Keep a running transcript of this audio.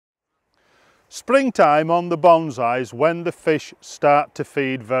Springtime on the bonsai is when the fish start to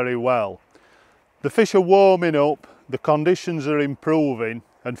feed very well. The fish are warming up, the conditions are improving,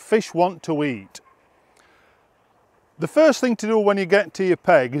 and fish want to eat. The first thing to do when you get to your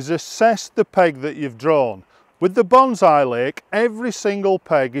peg is assess the peg that you've drawn. With the bonsai lake, every single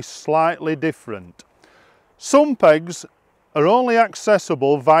peg is slightly different. Some pegs are only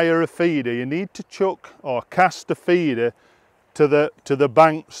accessible via a feeder. You need to chuck or cast a feeder to the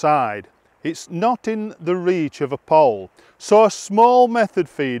bank side. It's not in the reach of a pole. So a small method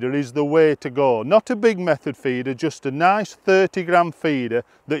feeder is the way to go. Not a big method feeder, just a nice 30-gram feeder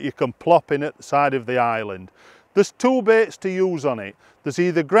that you can plop in at the side of the island. There's two baits to use on it. There's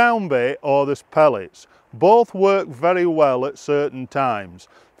either ground bait or there's pellets. Both work very well at certain times.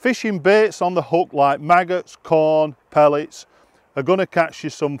 Fishing baits on the hook like maggots, corn, pellets are going to catch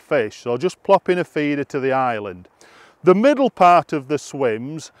you some fish, so just plop in a feeder to the island. The middle part of the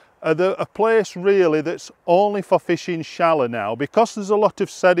swims are a place really that's only for fishing shallow now. Because there's a lot of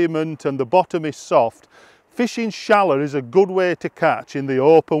sediment and the bottom is soft, fishing shallow is a good way to catch in the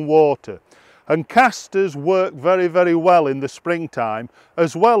open water. And casters work very, very well in the springtime,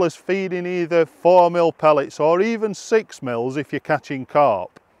 as well as feeding either 4mm pellets or even 6mm if you're catching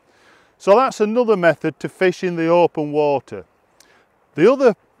carp. So that's another method to fish in the open water. The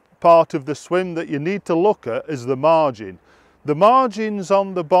other part of the swim that you need to look at is the margin. The margins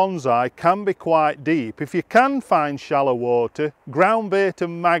on the bonsai can be quite deep. If you can find shallow water, ground bait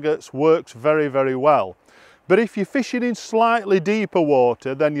and maggots works very, very well. But if you're fishing in slightly deeper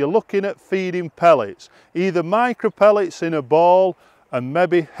water, then you're looking at feeding pellets, either micro pellets in a ball and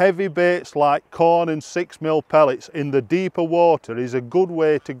maybe heavy baits like corn and 6mm pellets in the deeper water is a good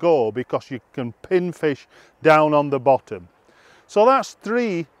way to go because you can pin fish down on the bottom. So that's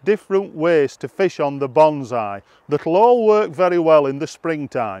 3 different ways to fish on the bonsai that'll all work very well in the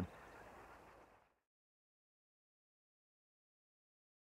springtime.